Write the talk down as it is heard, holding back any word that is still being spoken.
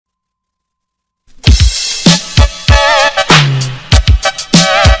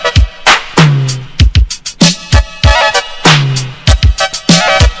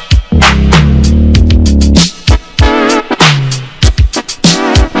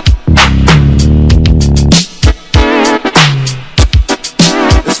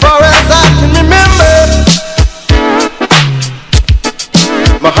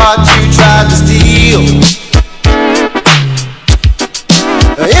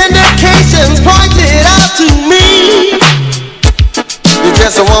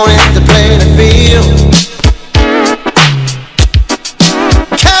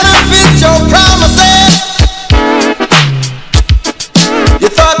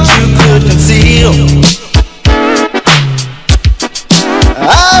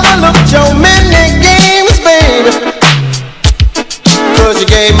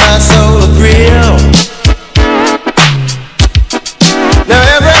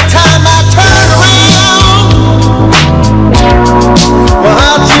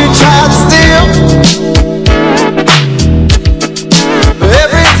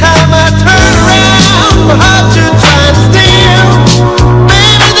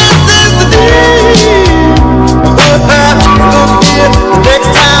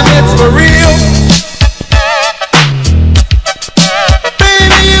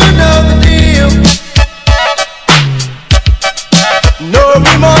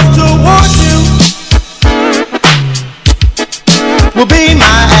remorse towards you will be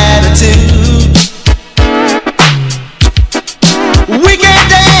my attitude. We can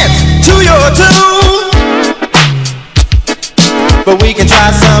dance to your tune, but we can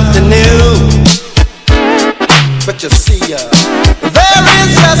try something new. But you see, there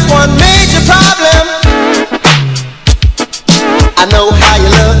is just one major problem. I know how you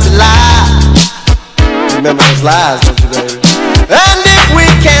love to lie. Remember those lies, don't you, baby? And if we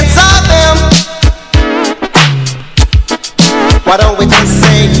can't solve them, why don't we just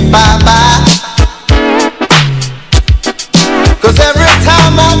say bye-bye? 'Cause every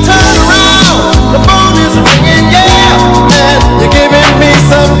time I turn around, the phone is ringing, yeah, and you're giving me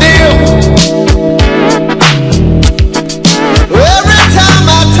some deal. Every time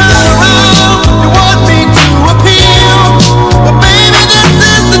I turn around, you want me to appeal, but baby, this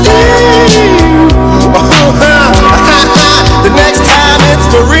is the deal. The next time it's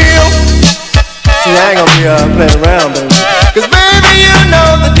for real. See, I ain't gonna be playing around, baby. 'Cause baby, you know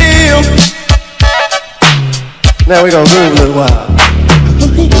the deal. Now we gonna groove a little while.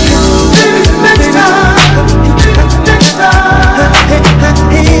 Next time, next time,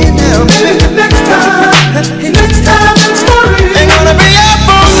 hey now, baby, next time it's for real. Ain't gonna be a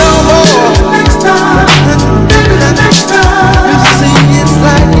fool no more. Next time, baby, next time. You see, it's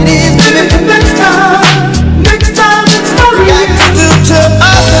like it is, baby, next time it's for real. You got to do to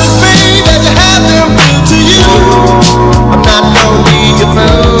others, baby, that you have them do to you. I'm not gonna be a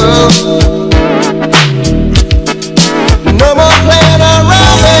fool. No more playing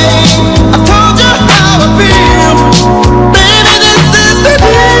around, babe. I've told you how I feel. Baby, this is the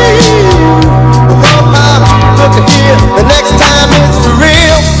deal. Oh, mama, look at here. The next time it's for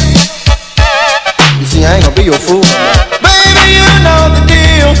real. You see, I ain't gonna be your fool. Baby, you know the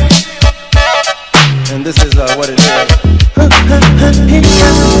deal. And this is what it is. Baby,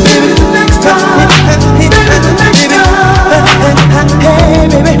 the next time. Baby, the next time. Hey,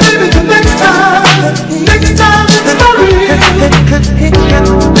 baby, the next time. Next time it's for real.